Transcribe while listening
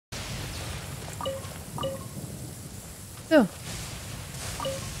So.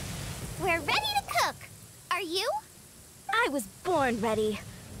 We're ready to cook. Are you? I was born ready.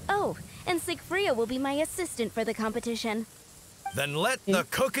 Oh, and Sigfria will be my assistant for the competition. Then let the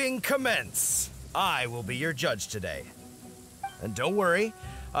cooking commence. I will be your judge today. And don't worry,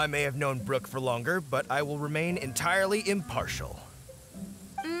 I may have known Brooke for longer, but I will remain entirely impartial.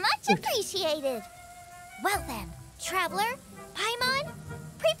 Much appreciated. Well then, Traveler, Paimon,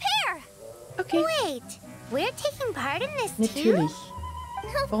 prepare. Okay. Wait, we're taking part in this too? Natürlich.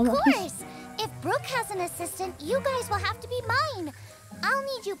 Of Warum auch nicht? course. If Brooke has an assistant, you guys will have to be mine. I'll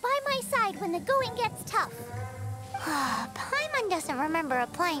need you by my side when the going gets tough. Paimon doesn't remember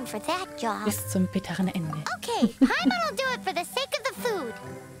applying for that job. Bis zum bitteren Ende. Okay, Paimon will do it for the sake of the food.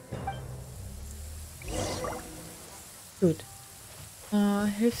 Gut.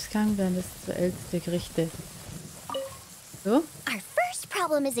 Hilfsgang wären das älteste Gerichte. So. Our first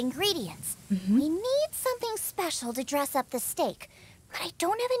problem is ingredients. We need something special to dress up the steak, but I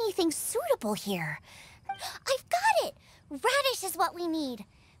don't have anything suitable here. I've got it! Radish is what we need.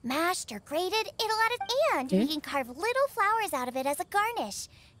 Mashed or grated, it'll add a and we can carve little flowers out of it as a garnish.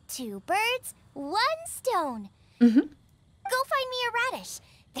 2 birds, 1 stone. Go find me a radish.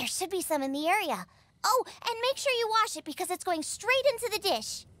 There should be some in the area. Oh, and make sure you wash it because it's going straight into the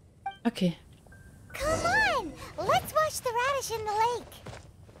dish. Okay. Come on, let's wash the radish in the lake.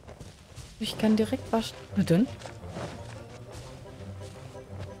 Ich kann direkt waschen. Na dann.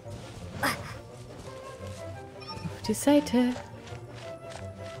 Auf die Seite.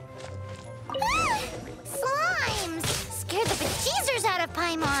 Slimes! Scared the bejeezers out of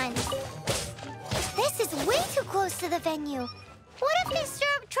Paimon. This is way too close to the venue. What if they stir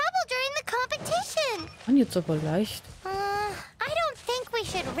up trouble during the competition? Mann, jetzt aber leicht. I don't think we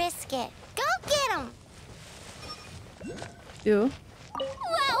should risk it. Go get them! Jo.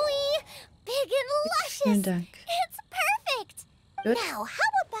 Wowie! Big and luscious! Vielen Dank. It's perfect! Good. Now,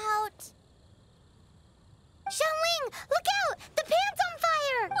 how about... Xiangling, look out! The pan's on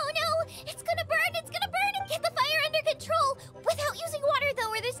fire! Oh no! It's gonna burn! It's gonna burn! Get the fire under control! Without using water, though,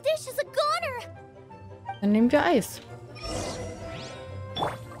 or this dish is a goner! Dann nehmen wir Eis.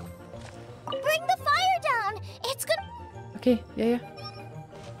 Bring the fire down! It's gonna... Okay, ja, ja.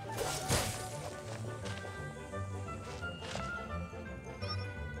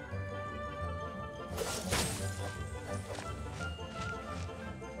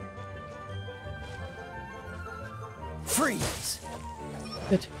 Freeze!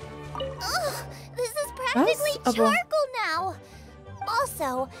 Gut. Ugh, this is practically Aber- charcoal now.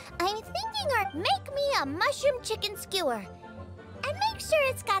 Also, I'm thinking make me a mushroom chicken skewer. And make sure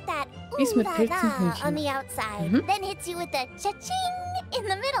it's got that Dies ooh mit la Pilzen la Hühnchen. on the outside. Then hits you with the cha-ching in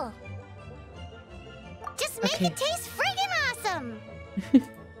the middle. Just make Okay. it taste friggin' awesome.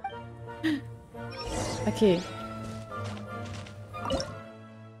 Okay.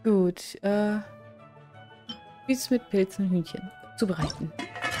 Gut. Spieß mit Pilzen und Hühnchen. Zubereiten.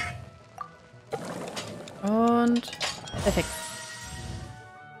 Und... Perfekt.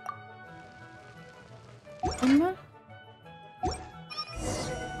 Einmal.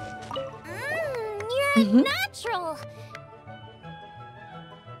 You're a natural.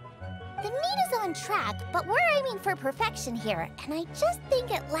 The meat is on track, but we're aiming for perfection here, and I just think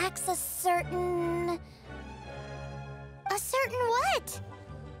it lacks a certain... A certain what?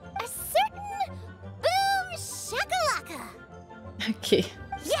 A certain boom shakalaka. Okay.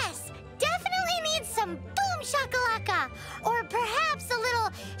 Yes, definitely needs some boom shakalaka, or perhaps a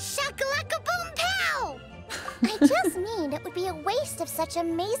little shakalaka boom pow. I just mean it would be a waste of such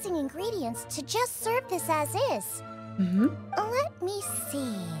amazing ingredients to just serve this as is. Let me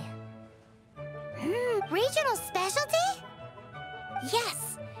see. Regional specialty?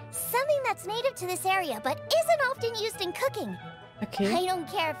 Yes, something that's native to this area but isn't often used in cooking. Okay. I don't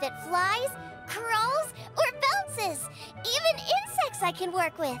care if it flies, crawls, or bounces. Even insects I can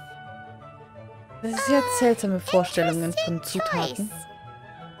work with. Das ist jetzt seltsame Vorstellungen von Zutaten.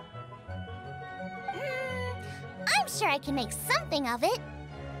 I'm sure I can make something of it.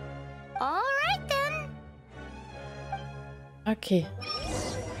 All right then. Okay.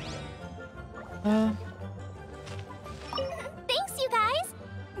 Thanks, you guys.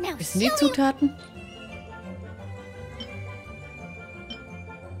 Now Wissen die show me- Zutaten?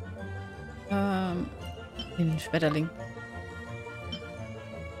 Den Schmetterling.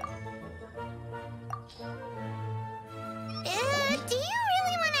 Do you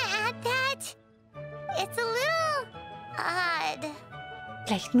really want to add that? It's a little odd.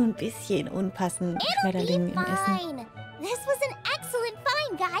 Vielleicht nur ein bisschen unpassend. It'll Schmetterling be im Essen. fine. This was an excellent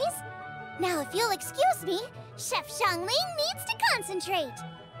find, guys. Now, if you'll excuse me, Chef Xiangling needs to concentrate.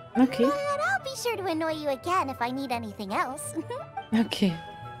 Okay. But I'll be sure to annoy you again if I need anything else. Okay.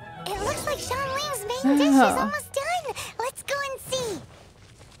 It looks like Xiangling's main dish is almost done. Let's go and see.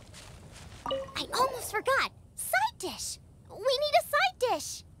 I almost forgot. Side dish. We need a side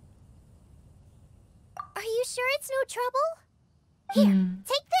dish. Are you sure it's no trouble? Here,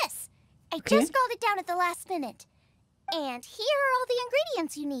 take this. I just scrolled it down at the last minute. And here are all the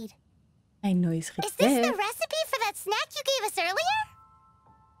ingredients you need. Ein neues Is this the Rezept. recipe for that snack you gave us earlier?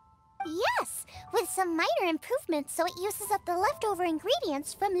 Yes, with some minor improvements so it uses up the leftover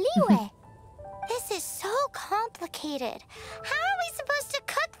ingredients from Liyue. This is so complicated. How are we supposed to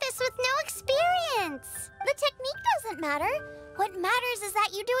cook this with no experience? The technique doesn't matter. What matters is that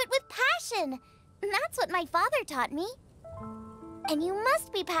you do it with passion. That's what my father taught me. And you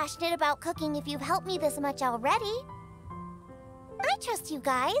must be passionate about cooking if you've helped me this much already. I trust you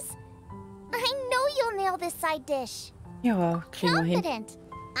guys. I know you'll nail this side dish. Ja, kriegen wir hin. Confident.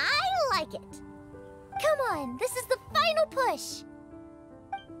 I like it. Come on, this is the final push.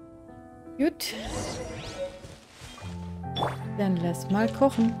 Gut. Dann lass mal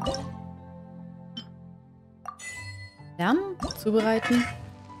kochen. Dann zubereiten.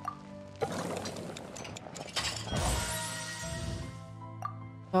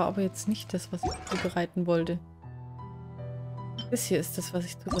 War aber jetzt nicht das, was ich zubereiten wollte. Das hier ist das, was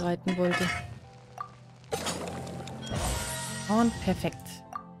ich zubereiten wollte. Und perfekt.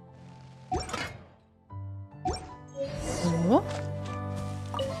 So.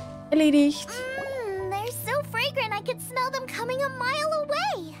 Erledigt. They're so fragrant I could smell them coming a mile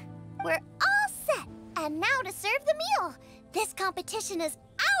away. We're all set. And now to serve the meal. This competition is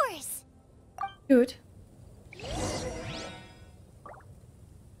ours. Gut.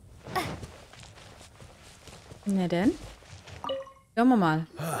 Na dann. Schauen wir mal.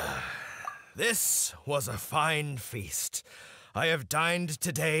 This was a fine feast. I have dined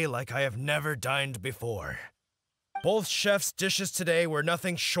today like I have never dined before. Both chefs' dishes today were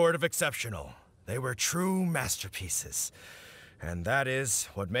nothing short of exceptional. They were true masterpieces. And that is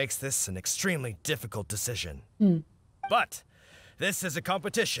what makes this an extremely difficult decision. But this is a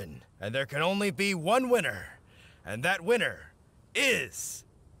competition, and there can only be one winner. And that winner is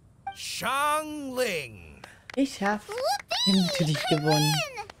Xiangling. Ich habe natürlich gewonnen.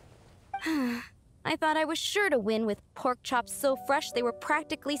 I thought I was sure to win with pork chops so fresh they were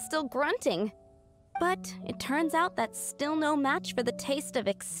practically still grunting. But it turns out that's still no match for the taste of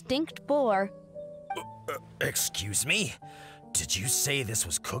extinct boar. Excuse me? Did you say this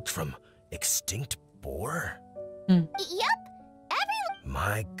was cooked from extinct boar? Yep.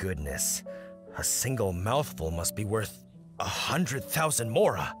 My goodness. A single mouthful must be worth 100,000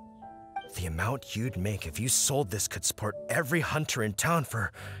 mora. The amount you'd make if you sold this could support every hunter in town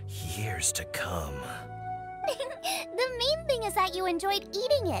for years to come. The main thing is that you enjoyed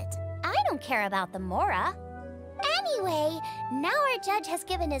eating it. I don't care about the mora. Anyway, now our judge has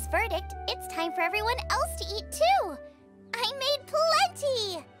given his verdict. It's time for everyone else to eat too. I made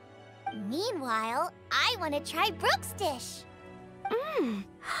plenty. Meanwhile, I want to try Brooke's dish.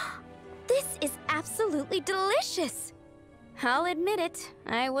 This is absolutely delicious. I'll admit it,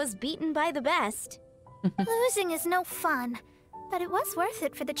 I was beaten by the best. Losing is no fun, but it was worth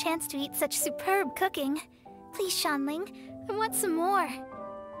it for the chance to eat such superb cooking. Please, Xiangling, I want some more.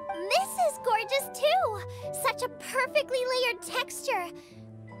 This is gorgeous too! Such a perfectly layered texture.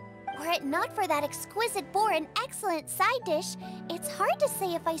 Were it not for that exquisite boar and excellent side dish, it's hard to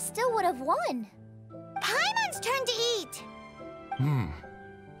say if I still would have won. Paimon's turn to eat!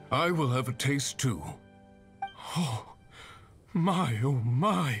 I will have a taste too. Oh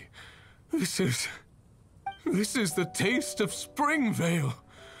my. This is the taste of Springvale.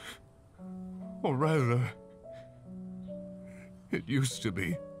 Or rather, it used to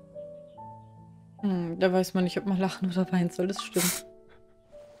be. Da weiß man nicht, ob man lachen oder weinen soll. Das stimmt.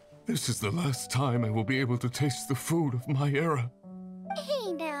 This is the last time I will be able to taste the food of my era.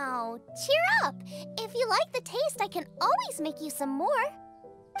 Hey now, cheer up! If you like the taste, I can always make you some more.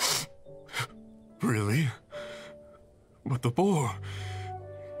 Really? But the boar,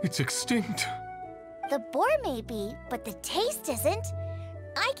 it's extinct. The boar may be, but the taste isn't.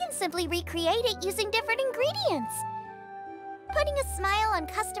 I can simply recreate it using different ingredients. Putting a smile on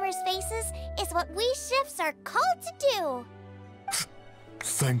customers' faces is what we chefs are called to do.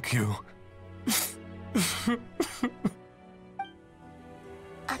 Thank you.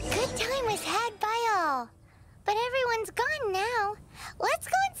 A good time was had by all. But everyone's gone now. Let's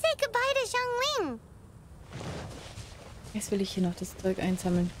go and say goodbye to Xiangling. Jetzt will ich hier noch das Zeug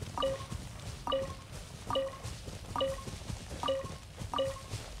einsammeln.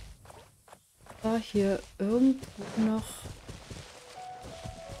 War hier irgendwo noch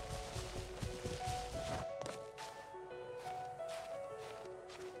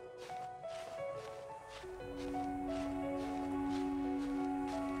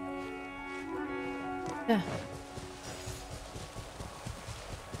Ja.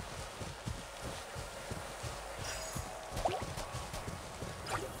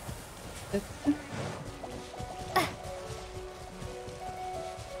 Setzen.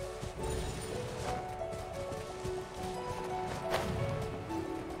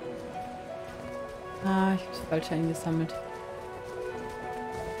 Ah, ich hab's falsch eingesammelt.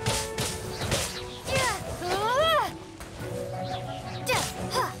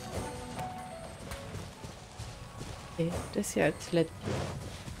 Okay, das hier als letztes.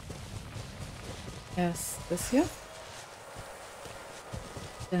 Erst das hier.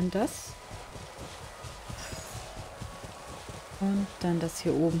 Dann das. Und dann das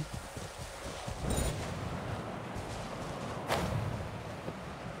hier oben.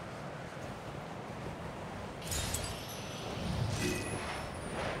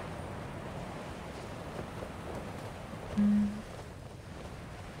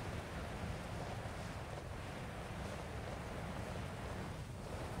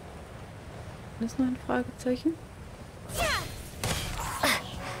 Das ist noch ein Fragezeichen.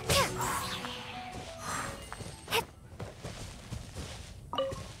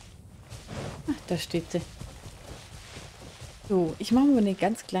 Ach, da steht sie. So, ich mache mal eine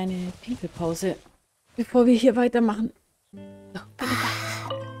ganz kleine Pinkelpause, bevor wir hier weitermachen. So, bitte.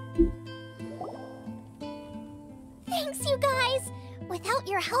 Thanks, you guys! Without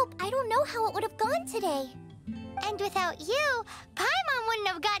your help, I don't know how it would have gone today. And without you, Paimon wouldn't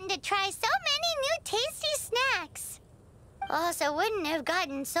have gotten to try so many new tasty snacks. Also wouldn't have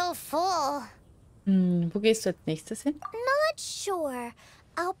gotten so full. Wo gehst du als nächstes hin? Not sure.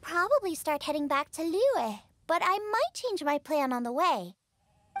 I'll probably start heading back to Liyue, but I might change my plan on the way.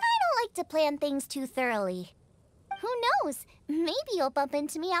 I don't like to plan things too thoroughly. Who knows? Maybe you'll bump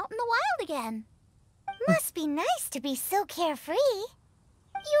into me out in the wild again. Must be nice to be so carefree.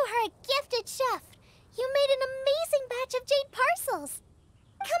 You are a gifted chef. You made an amazing batch of jade parcels.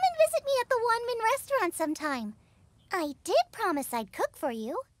 Come and visit me at the Wanmin restaurant sometime. I did promise I'd cook for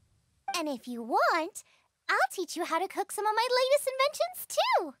you. And if you want, I'll teach you how to cook some of my latest inventions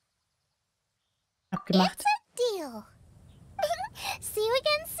too. Abgemacht. It's a deal. See you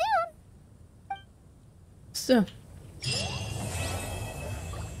again soon. So.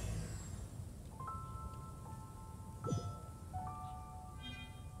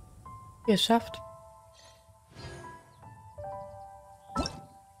 Geschafft.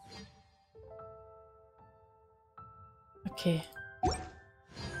 Okay.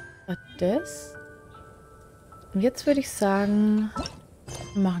 Das. Und jetzt würde ich sagen,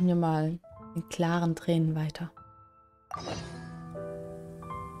 machen wir mal in klaren Tränen weiter.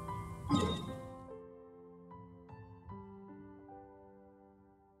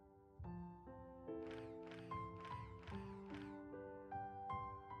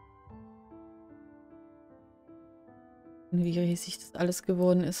 Und wie riesig das alles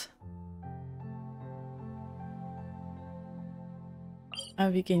geworden ist.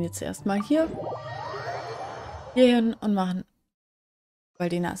 Aber wir gehen jetzt erstmal hier hin und machen, weil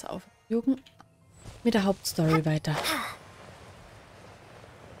die Nase aufjucken, mit der Hauptstory weiter.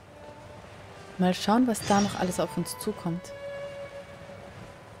 Mal schauen, was da noch alles auf uns zukommt.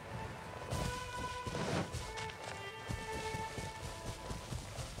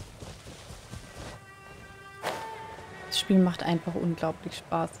 Das Spiel macht einfach unglaublich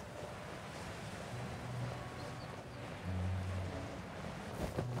Spaß.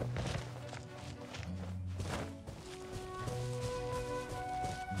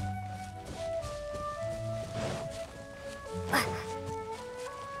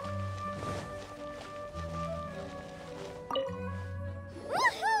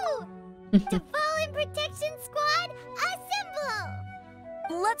 Fallen Protection Squad,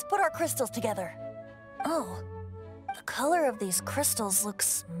 assemble! Let's put our crystals together. Oh, the color of these crystals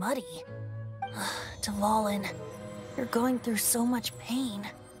looks muddy. Dvalin, you're going through so much pain.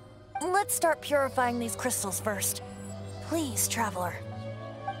 Let's start purifying these crystals first. Please, Traveler.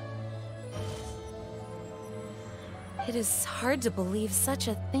 It is hard to believe such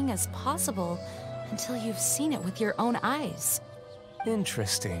a thing is possible until you've seen it with your own eyes.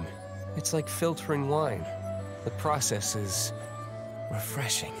 Interesting. It's like filtering wine. The process is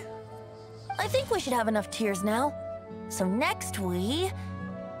refreshing. I think we should have enough tears now. So next we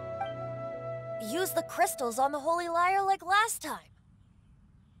use the crystals on the Holy Lyre like last time.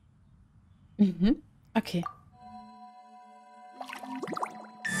 Okay.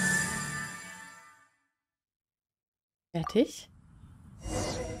 Fertig.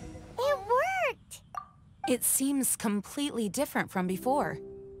 It worked! It seems completely different from before.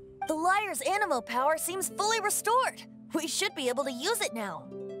 The Lyre's animo power seems fully restored. We should be able to use it now.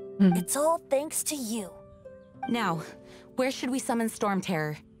 It's all thanks to you. Now, where should we summon Storm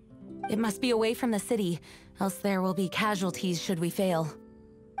Terror? It must be away from the city, else there will be casualties should we fail.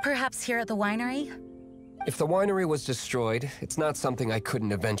 Perhaps here at the winery? If the winery was destroyed, it's not something I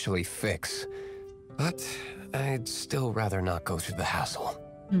couldn't eventually fix. But I'd still rather not go through the hassle.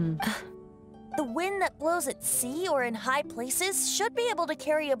 The wind that blows at sea or in high places should be able to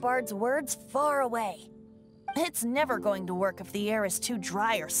carry a bard's words far away. It's never going to work if the air is too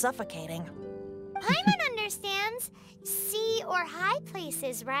dry or suffocating. Paimon understands sea or high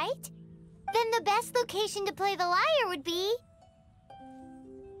places, right? Then the best location to play the lyre would be...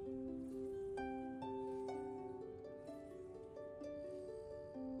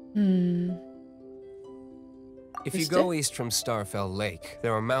 If you go east from Starfell Lake,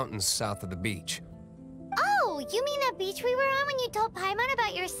 there are mountains south of the beach. Oh, you mean that beach we were on when you told Paimon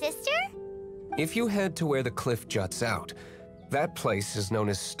about your sister? If you head to where the cliff juts out, that place is known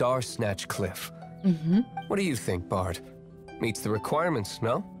as Star Snatch Cliff. What do you think, Bard? Meets the requirements,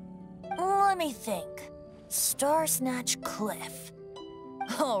 no? Let me think. Star Snatch Cliff.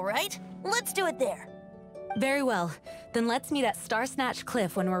 All right, let's do it there. Very well. Then let's meet at Star Snatch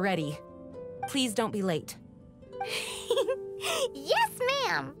Cliff when we're ready. Please don't be late. Yes,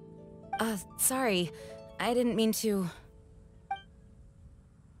 ma'am. Sorry. I didn't mean to...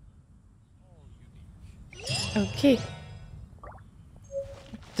 Okay.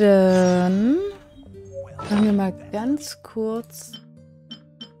 Dann machen wir mal ganz kurz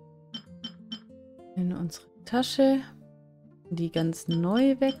in unsere Tasche die ganz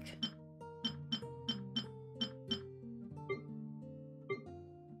neu weg.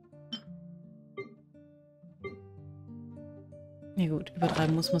 Ja gut,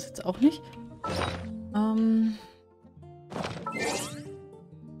 übertreiben muss man es jetzt auch nicht.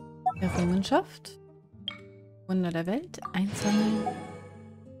 Errungenschaft. Wunder der Welt. Einsammeln.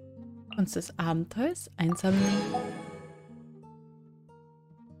 Kunst des Abenteuers. Einsammeln.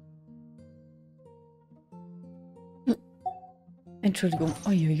 Entschuldigung.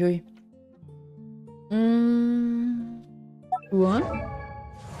 Uiuiui. Uhren.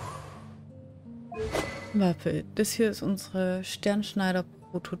 Waffe. Das hier ist unsere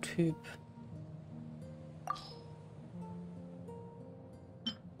Sternschneider-Prototyp.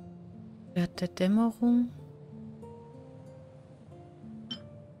 Schwert der Dämmerung.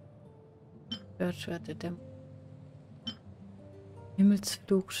 Schwert der Dämmerung.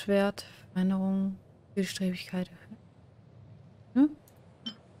 Himmelsflugschwert. Veränderung. Zielstrebigkeit.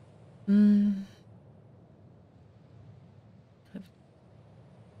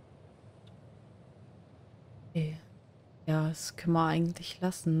 Okay. Ja, das können wir eigentlich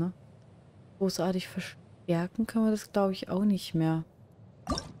lassen, ne? Großartig verstärken können wir das, glaube ich, auch nicht mehr.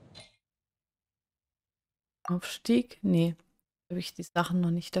 Aufstieg? Nee. Habe ich die Sachen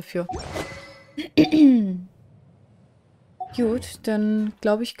noch nicht dafür. Gut, dann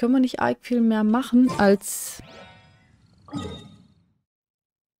glaube ich, können wir nicht arg viel mehr machen, als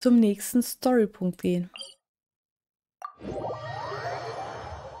zum nächsten Storypunkt gehen.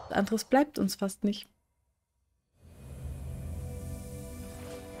 Anderes bleibt uns fast nicht.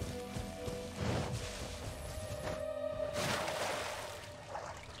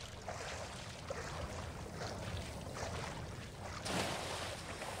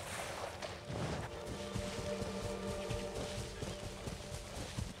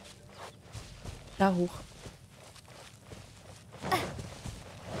 Da hoch.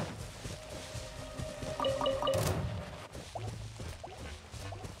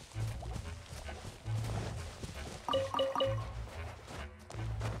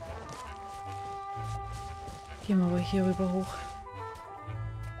 Gehen wir aber hier rüber hoch.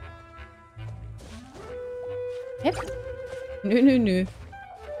 Hä? Nö.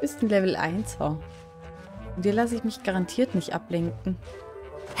 Bist ein Level 1er. Und dir lasse ich mich garantiert nicht ablenken.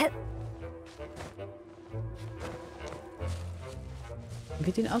 Haben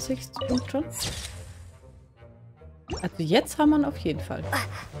wir den Aussichtspunkt schon? Also jetzt haben wir ihn auf jeden Fall.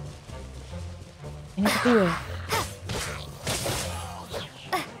 In Ruhe.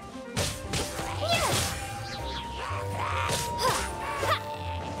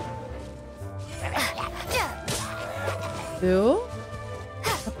 So.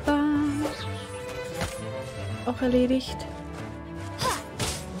 Hoppa. Auch erledigt.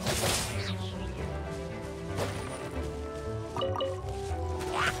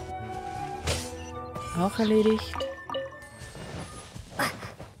 Auch erledigt.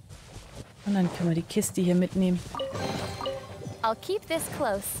 Und dann können wir die Kiste hier mitnehmen. I'll keep this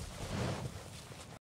close.